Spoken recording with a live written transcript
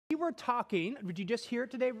were talking, did you just hear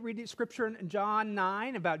it today, reading scripture in John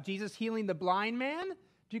 9 about Jesus healing the blind man? Did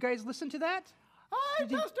you guys listen to that? Hi,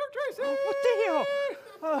 Pastor Tracy! Oh, Theo!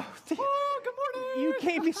 Theo. Oh, good morning! You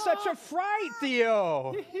gave me such a fright,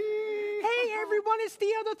 Theo! Hey, everyone, it's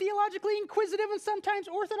Theo, the theologically inquisitive and sometimes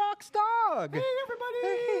Orthodox dog. Hey, everybody!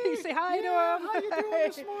 Hey, say hi to him. How you doing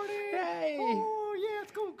this morning? Hey. Oh, yeah,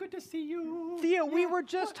 it's good to see you. Theo, we were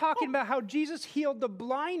just talking about how Jesus healed the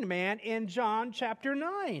blind man in John chapter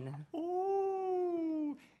 9.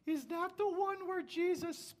 Oh, is that the one where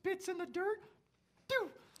Jesus spits in the dirt?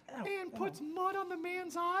 And puts mud on the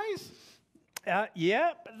man's eyes?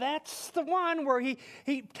 Yep, that's the one where he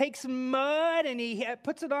takes mud and he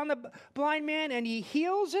puts it on the blind man and he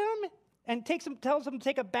heals him and tells him to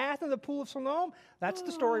take a bath in the pool of Siloam. That's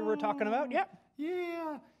the story we're talking about. Yep.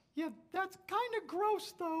 Yeah, that's kind of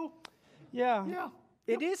gross, though. Yeah. Yeah.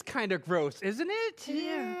 It is kind of gross, isn't it?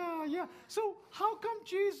 Yeah. So how come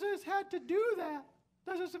Jesus had to do that?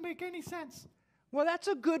 That doesn't make any sense. Well, that's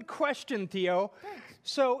a good question, Theo. Thanks.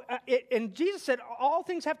 So, and Jesus said all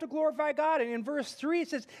things have to glorify God. And in verse 3, it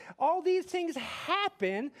says, all these things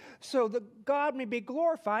happen so that God may be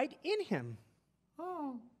glorified in him.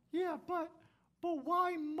 Oh, yeah, but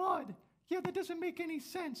why mud? Yeah, that doesn't make any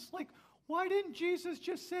sense. Like, why didn't Jesus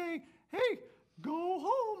just say, hey, go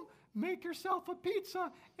home, make yourself a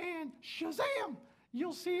pizza, and shazam,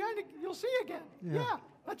 you'll see again. Yeah,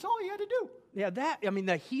 that's all he had to do. Yeah,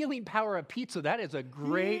 the healing power of pizza, that is a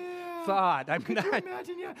great thought. Could you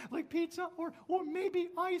imagine, like pizza or maybe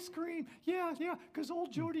ice cream? Yeah, because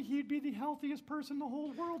old Jody, he'd be the healthiest person in the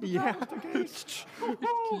whole world if that was the case.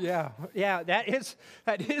 Yeah, that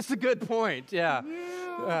is a good point, yeah.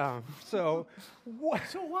 So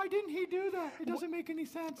why didn't he do that? It doesn't make any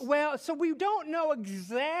sense. Well, so we don't know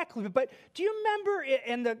exactly, but do you remember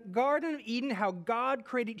in the Garden of Eden how God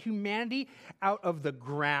created humanity out of the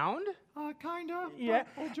ground? Kind of. Yeah.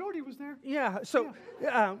 Old Jody was there. Yeah, so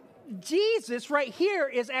Jesus right here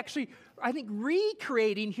is actually, I think,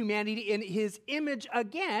 recreating humanity in his image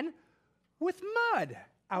again with mud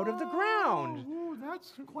out of the ground. Ooh,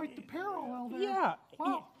 that's quite the parallel there. Yeah.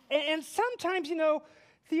 Wow. And sometimes,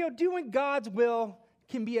 Theo, doing God's will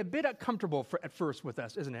can be a bit uncomfortable at first with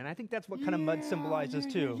us, isn't it? And I think that's what kind of mud symbolizes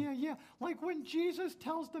too. Yeah. Like when Jesus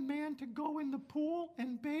tells the man to go in the pool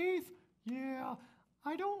and bathe,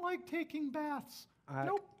 I don't like taking baths.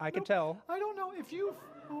 I can tell. I don't know if you've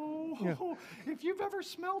ever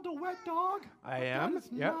smelled a wet dog. I am. That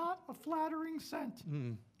is not a flattering scent.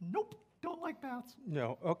 Nope. Don't like baths.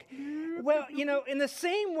 No, okay. Well, in the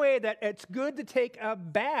same way that it's good to take a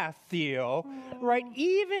bath, Theo, right?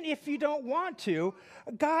 Even if you don't want to,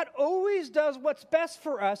 God always does what's best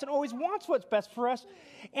for us and always wants what's best for us.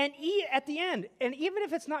 And at the end, and even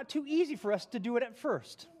if it's not too easy for us to do it at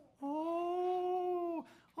first. Oh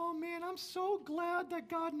man, I'm so glad that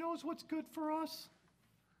God knows what's good for us.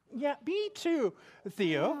 Yeah, me too,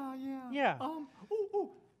 Theo. Yeah.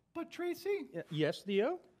 But Tracy? Yes,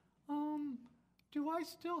 Theo? Do I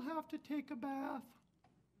still have to take a bath?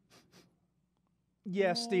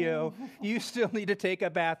 Yes, Theo. You still need to take a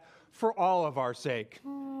bath for all of our sake.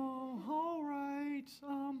 Oh, all right.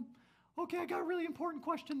 Okay, I got a really important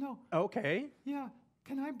question, though. Okay. Yeah.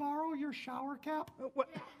 Can I borrow your shower cap? What?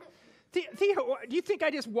 Theo, do you think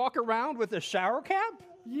I just walk around with a shower cap?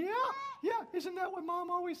 Yeah. Isn't that what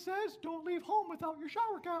Mom always says? Don't leave home without your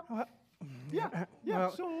shower cap. Yeah.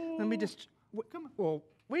 Well, so let me just. Come on. Well,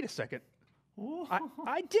 wait a second. Oh.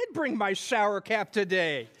 I did bring my shower cap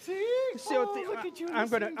today. See? So look at you. I'm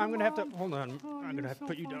gonna have to hold on. I'm gonna have to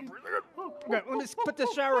put you down. Let me put the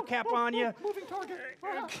shower cap on you. Moving target.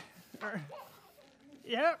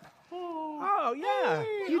 Yeah. Oh yeah.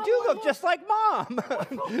 Hey, You do look just like Mom.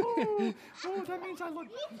 That means I look.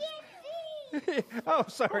 Oh,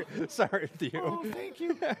 sorry, Theo. Oh, thank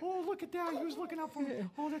you. Oh, look at that. He was looking out for me.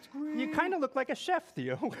 Oh, that's great. You kind of look like a chef,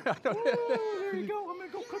 Theo. Oh, there you go. I'm going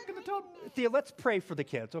to go cook in the tub. Theo, let's pray for the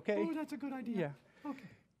kids, okay? Oh, that's a good idea. Yeah. Okay.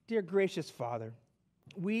 Dear gracious Father,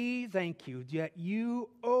 we thank you that you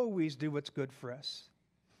always do what's good for us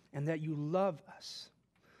and that you love us.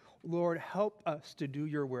 Lord, help us to do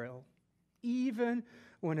your will, even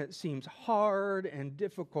when it seems hard and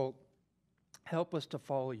difficult. Help us to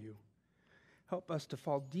follow you. Help us to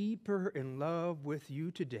fall deeper in love with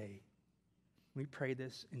you today. We pray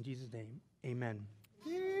this in Jesus' name. Amen.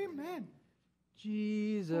 Amen.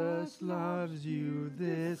 Jesus loves you,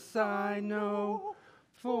 this I know,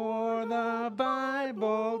 for the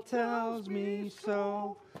Bible tells me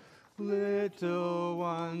so. Little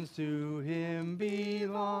ones to him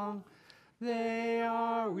belong. They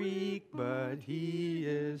are weak, but he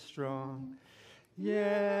is strong.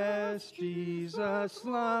 Yes, Jesus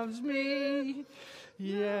loves me.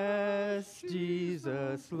 Yes,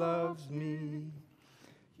 Jesus loves me.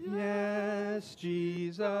 Yes,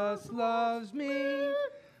 Jesus loves me.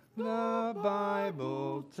 The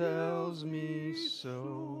Bible tells me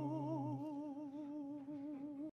so.